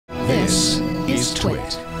This is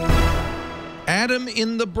TWiT. Adam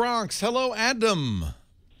in the Bronx. Hello, Adam.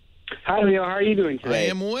 Hi, Leo. How are you doing I today?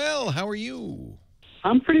 am well. How are you?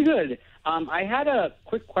 I'm pretty good. I had a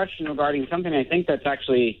quick question regarding something I think that's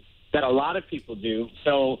actually that a lot of people do.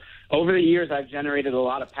 So over the years, I've generated a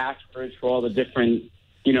lot of passwords for all the different,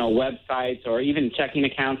 websites or even checking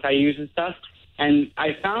accounts I use and stuff. And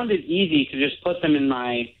I found it easy to just put them in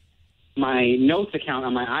my notes account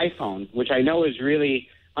on my iPhone, which I know is really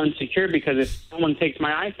unsecure because if someone takes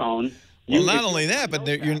my iPhone... Well, not only that, but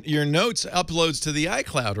your notes uploads to the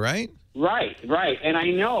iCloud, right? Right. And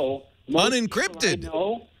I know... Unencrypted.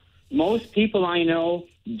 Most people I know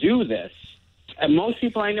do this. And most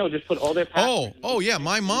people I know just put all their passwords... Oh, yeah.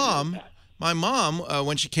 My mom,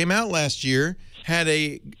 when she came out last year, had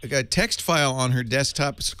a text file on her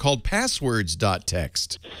desktop called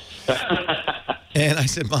passwords.txt. And I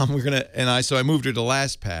said, Mom, so I moved her to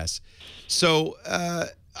LastPass. So,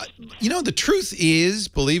 the truth is,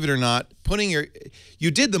 believe it or not,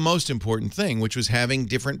 you did the most important thing, which was having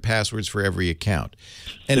different passwords for every account.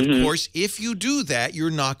 And of course, if you do that, you're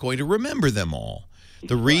not going to remember them all.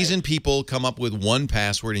 The reason people come up with one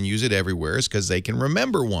password and use it everywhere is because they can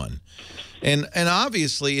remember one. And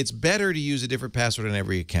obviously, it's better to use a different password on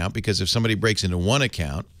every account because if somebody breaks into one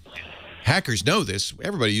account, hackers know this.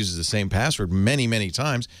 Everybody uses the same password many, many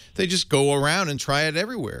times. They just go around and try it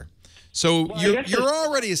everywhere. So you're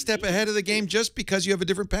already a step ahead of the game just because you have a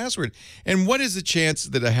different password. And what is the chance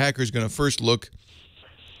that a hacker is going to first look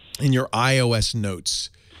in your iOS notes?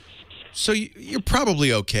 So you're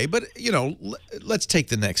probably okay, but, let's take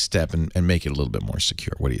the next step and make it a little bit more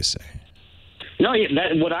secure. What do you say? No,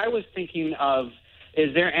 what I was thinking of,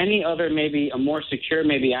 is there any other maybe a more secure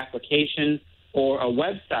maybe application or a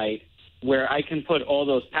website where I can put all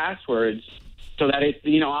those passwords so that it's,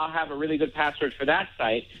 I'll have a really good password for that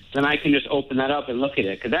site, then I can just open that up and look at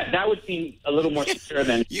it. Because that would seem a little more secure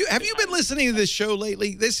than... Have you been listening to this show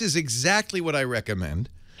lately? This is exactly what I recommend.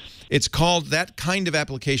 It's called, that kind of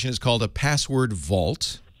application is called a password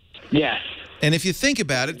vault. Yes. And if you think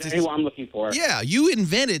about it... That's what I'm looking for. Yeah, you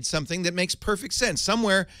invented something that makes perfect sense.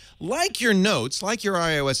 Somewhere like your notes, like your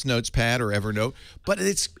iOS notes pad or Evernote, but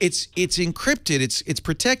it's encrypted, it's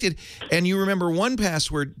protected, and you remember one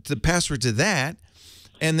password, the password to that,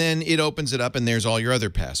 and then it opens it up and there's all your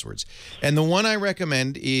other passwords. And the one I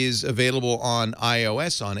recommend is available on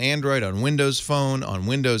iOS, on Android, on Windows Phone, on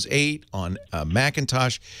Windows 8, on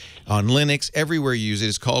Macintosh, on Linux, everywhere you use it.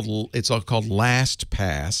 It's all called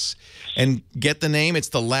LastPass. And get the name, it's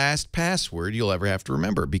the last password you'll ever have to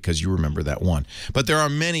remember because you remember that one. But there are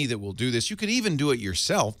many that will do this. You could even do it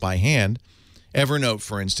yourself by hand. Evernote,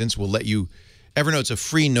 for instance, will let you... Evernote's a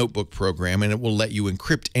free notebook program, and it will let you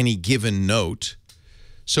encrypt any given note.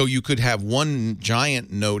 So you could have one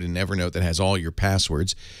giant note in Evernote that has all your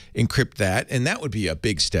passwords, encrypt that, and that would be a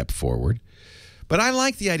big step forward. But I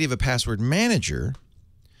like the idea of a password manager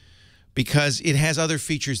because it has other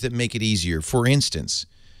features that make it easier. For instance...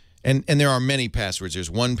 And there are many passwords.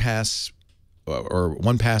 There's one password,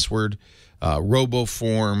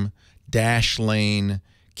 RoboForm, Dashlane,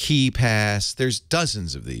 KeyPass. There's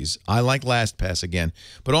dozens of these. I like LastPass again,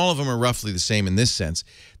 but all of them are roughly the same in this sense.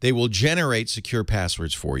 They will generate secure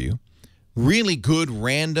passwords for you. Really good,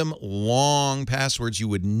 random, long passwords you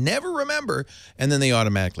would never remember, and then they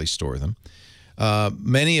automatically store them.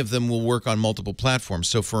 Many of them will work on multiple platforms.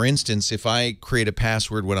 So, for instance, if I create a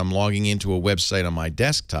password when I'm logging into a website on my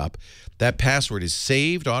desktop, that password is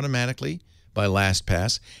saved automatically by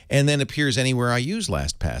LastPass and then appears anywhere I use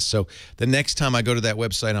LastPass. So the next time I go to that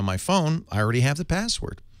website on my phone, I already have the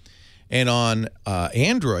password. And on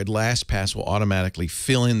Android, LastPass will automatically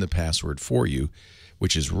fill in the password for you,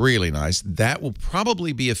 which is really nice. That will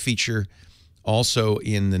probably be a feature also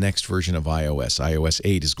in the next version of iOS. iOS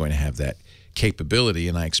 8 is going to have that capability,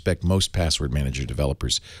 and I expect most password manager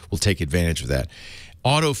developers will take advantage of that.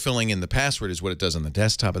 Auto-filling in the password is what it does on the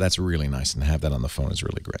desktop, but that's really nice, and to have that on the phone is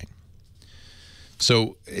really great.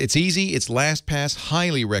 So it's easy. It's LastPass.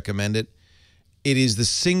 Highly recommend it. It is the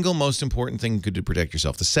single most important thing you could do to protect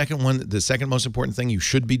yourself. The second most important thing you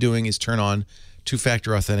should be doing is turn on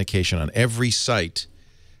two-factor authentication on every site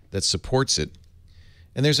that supports it.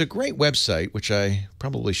 And there's a great website, which I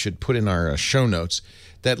probably should put in our show notes,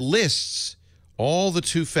 that lists all the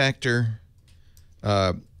two-factor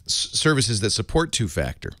services that support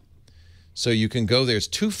two-factor. So you can go there. It's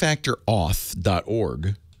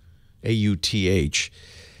twofactorauth.org, A-U-T-H.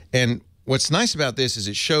 And what's nice about this is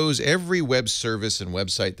it shows every web service and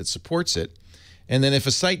website that supports it. And then if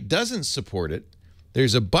a site doesn't support it,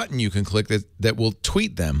 there's a button you can click that will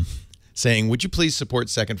tweet them saying, would you please support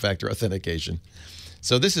second-factor authentication?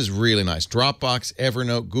 So this is really nice. Dropbox,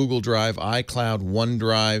 Evernote, Google Drive, iCloud,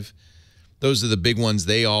 OneDrive. Those are the big ones.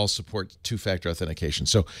 They all support two-factor authentication.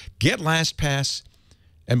 So get LastPass.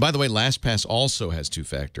 And by the way, LastPass also has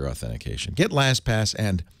two-factor authentication. Get LastPass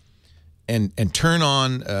and turn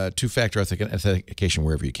on two-factor authentication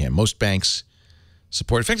wherever you can. Most banks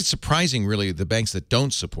support it. In fact, it's surprising, really, the banks that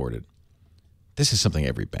don't support it. This is something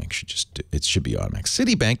every bank should just do. It should be automatic.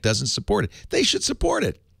 Citibank doesn't support it. They should support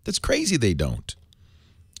it. That's crazy they don't.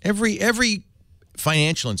 Every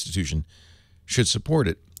financial institution should support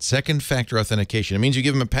it. Second factor authentication. It means you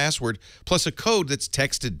give them a password plus a code that's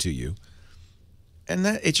texted to you. And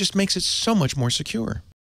that it just makes it so much more secure.